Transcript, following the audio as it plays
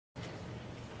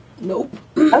Nope.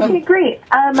 Okay, great.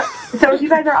 So if you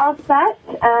guys are all set,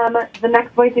 the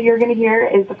next voice that you're going to hear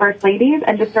is the First Lady's.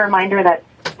 And just a reminder that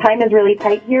time is really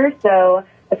tight here, so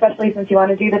especially since you want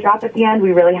to do the drop at the end,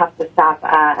 we really have to stop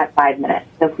at 5 minutes.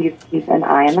 So please keep an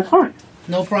eye on the clock.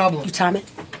 No problem. You time it?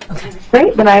 Okay.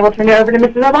 Great. Then I will turn it over to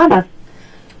Mrs. Obama.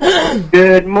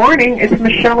 Good morning. It's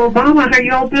Michelle Obama. How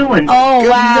you all doing? Oh,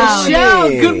 wow. Michelle,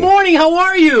 good morning. How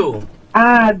are you?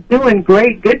 Doing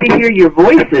great. Good to hear your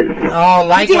voices. Oh,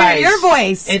 likewise. Good to hear your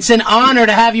voice. It's an honor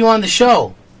to have you on the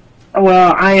show.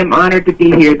 Well, I am honored to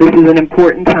be here. This is an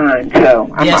important time, so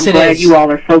I'm glad you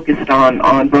all are focused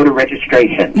on voter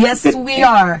registration. Yes, we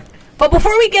are. But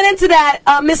before we get into that,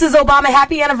 Mrs. Obama,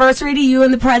 happy anniversary to you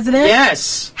and the president.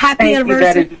 Yes. Happy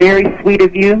anniversary. That is very sweet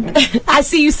of you. I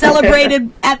see you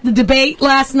celebrated at the debate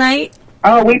last night.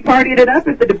 Oh, we partied it up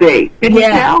at the debate. Did you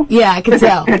tell? Yeah, I can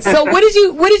tell. So what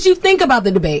did you think about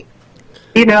the debate?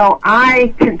 You know,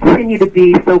 I continue to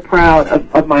be so proud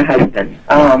of my husband.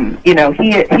 You know, he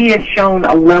has shown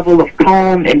a level of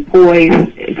calm and poise.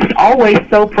 It's always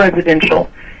so presidential.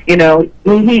 You know,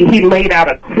 he laid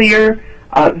out a clear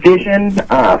vision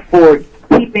for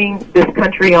keeping this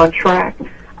country on track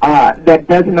that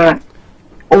does not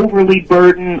overly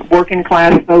burden working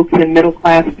class folks and middle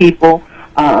class people,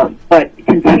 but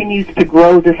continues to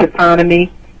grow this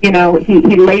economy. You know, he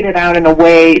laid it out in a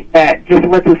way that just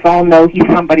lets us all know he's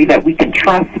somebody that we can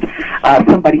trust,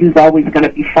 somebody who's always going to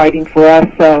be fighting for us.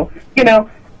 So, you know,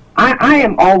 I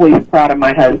am always proud of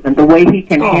my husband, the way he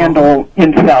can handle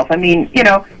himself. I mean, you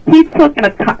know, he took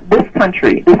this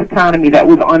country, this economy that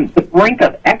was on the brink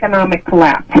of economic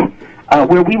collapse,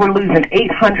 where we were losing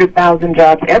 800,000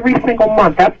 jobs every single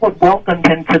month. That's what welcomed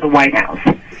him to the White House.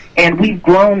 And we've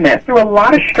grown that through a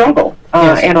lot of struggle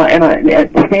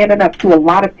and standing up to a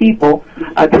lot of people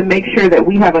to make sure that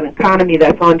we have an economy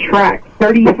that's on track.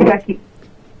 30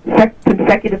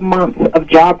 consecutive months of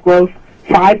job growth,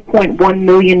 5.1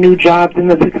 million new jobs in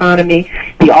this economy.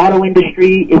 The auto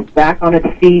industry is back on its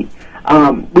feet.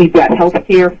 We've got health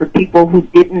care for people who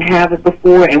didn't have it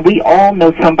before, and we all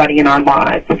know somebody in our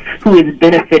lives who is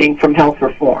benefiting from health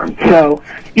reform. So,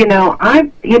 you know,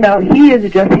 he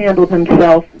has just handled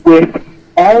himself with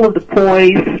all of the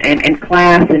poise and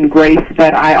class and grace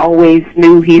that I always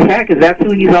knew he's had, because that's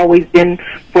who he's always been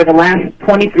for the last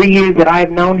 23 years that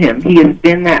I've known him. He has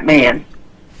been that man.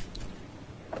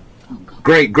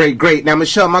 Great. Now,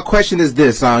 Michelle, my question is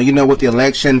this. You know, with the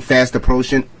election fast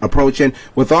approaching,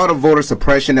 with all the voter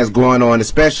suppression that's going on,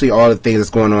 especially all the things that's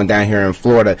going on down here in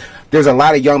Florida, there's a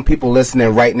lot of young people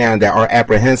listening right now that are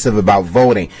apprehensive about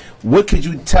voting. What could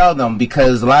you tell them?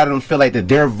 Because a lot of them feel like that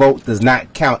their vote does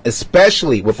not count,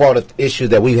 especially with all the issues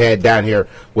that we've had down here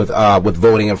with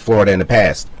voting in Florida in the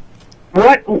past.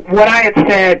 What I have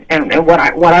said and what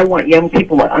I want young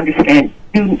people to understand: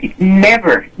 do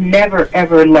never,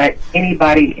 ever let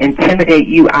anybody intimidate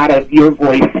you out of your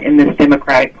voice in this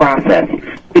democratic process.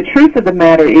 The truth of the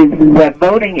matter is that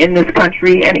voting in this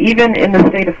country, and even in the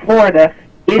state of Florida,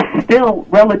 is still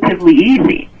relatively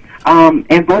easy.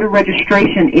 And voter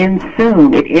registration ends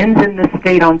soon. It ends in the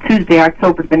state on Tuesday,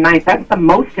 October the 9th. That's the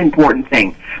most important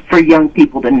thing for young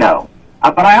people to know.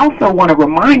 But I also want to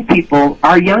remind people,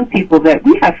 our young people, that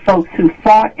we have folks who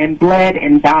fought and bled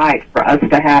and died for us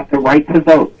to have the right to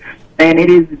vote. And it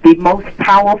is the most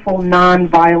powerful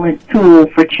nonviolent tool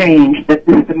for change that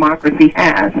this democracy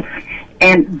has.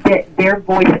 And that their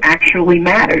voice actually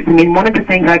matters. I mean, one of the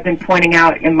things I've been pointing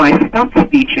out in my stump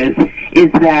speeches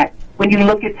is that when you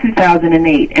look at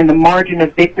 2008 and the margin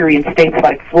of victory in states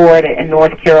like Florida and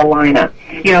North Carolina,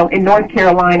 you know, in North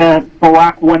Carolina,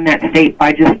 Barack won that state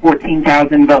by just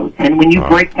 14,000 votes. And when you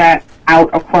break that out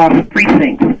across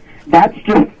precincts, that's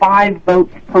just 5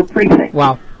 votes per precinct.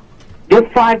 Wow.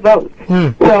 Just 5 votes.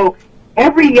 So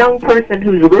every young person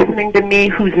who's listening to me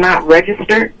who's not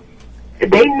registered,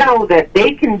 they know that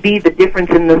they can be the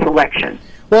difference in this election.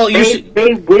 Well,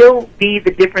 they will be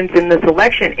the difference in this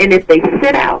election. And if they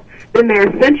sit out, then they're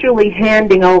essentially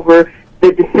handing over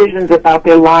the decisions about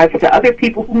their lives to other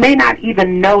people who may not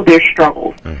even know their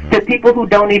struggles, to people who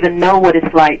don't even know what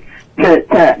it's like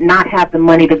to not have the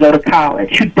money to go to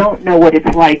college, who don't know what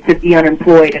it's like to be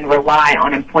unemployed and rely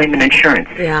on employment insurance,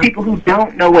 people who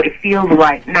don't know what it feels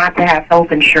like not to have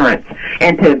health insurance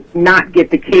and to not get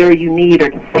the care you need, or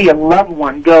to see a loved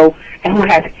one go and who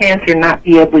has cancer not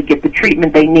be able to get the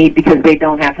treatment they need because they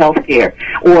don't have health care,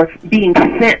 or being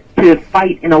sent to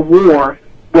fight in a war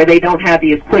where they don't have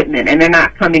the equipment and they're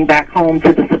not coming back home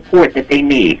to the support that they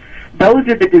need. Those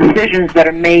are the decisions that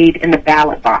are made in the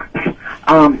ballot box.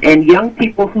 And young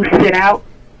people who sit out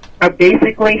are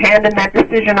basically handing that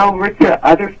decision over to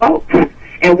other folks.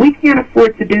 And we can't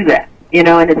afford to do that. You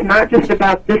know, and it's not just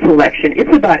about this election.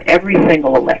 It's about every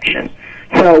single election.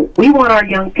 So we want our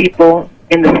young people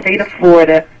in the state of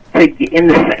Florida to,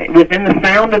 within the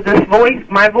sound of this voice,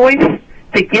 my voice,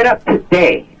 to get up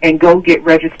today and go get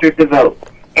registered to vote.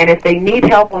 And if they need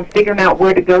help on figuring out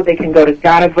where to go, they can go to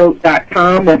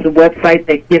gottavote.com. That's a website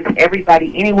that gives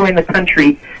everybody anywhere in the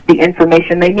country the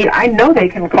information they need. I know they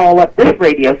can call up this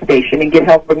radio station and get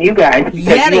help from you guys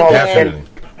because you all have been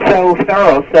so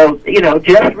thorough. So, you know,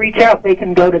 just reach out. They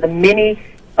can go to the many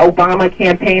Obama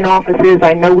campaign offices.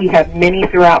 I know we have many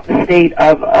throughout the state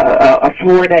of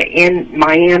Florida, in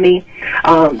Miami.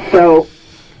 So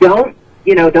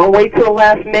don't wait till the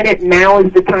last minute. Now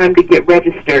is the time to get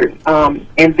registered.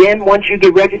 And then once you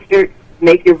get registered,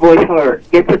 make your voice heard.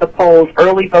 Get to the polls.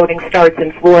 Early voting starts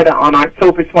in Florida on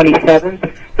October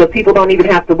 27th, so people don't even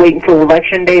have to wait until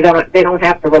Election Day. They don't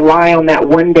have to rely on that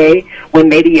one day when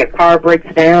maybe your car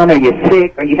breaks down or you're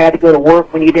sick or you had to go to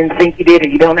work when you didn't think you did or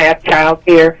you don't have child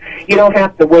care. You don't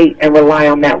have to wait and rely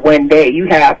on that one day. You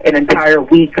have an entire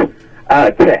week to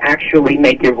actually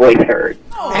make your voice heard.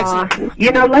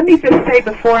 You know, let me just say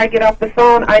before I get off the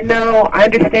phone, I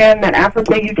understand that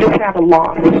Afrika, you just had a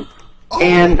loss.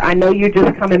 And I know you're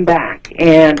just coming back.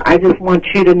 And I just want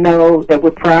you to know that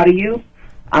we're proud of you.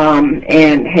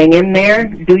 And hang in there,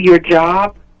 do your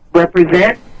job,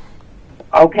 represent,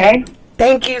 okay?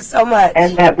 Thank you so much.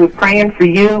 And that we're praying for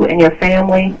you and your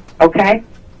family, okay?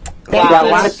 Wow. Got a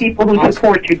lot of people who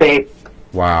support you, babe.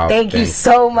 Wow. Thank you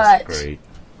so much. That's great.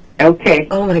 Okay.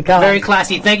 Oh, my God. Very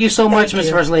classy. Thank you so much, Miss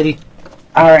First Lady.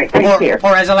 All right, take care.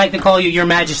 Or as I like to call you, Your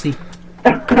Majesty.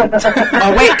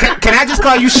 Oh, wait, can I just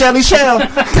call you Shelly Shell?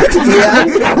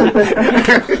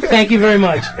 Thank you very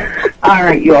much. All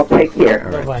right, you all take care.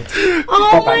 Bye-bye.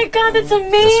 Oh, my God, that's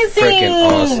amazing. That's freaking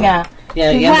awesome.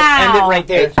 Yeah, wow. End it right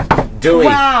there. Dewey,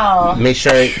 wow. make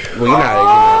sure, well, you're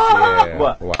not, yeah.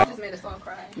 What? Wow. I just made a song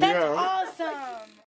cry. That's awesome.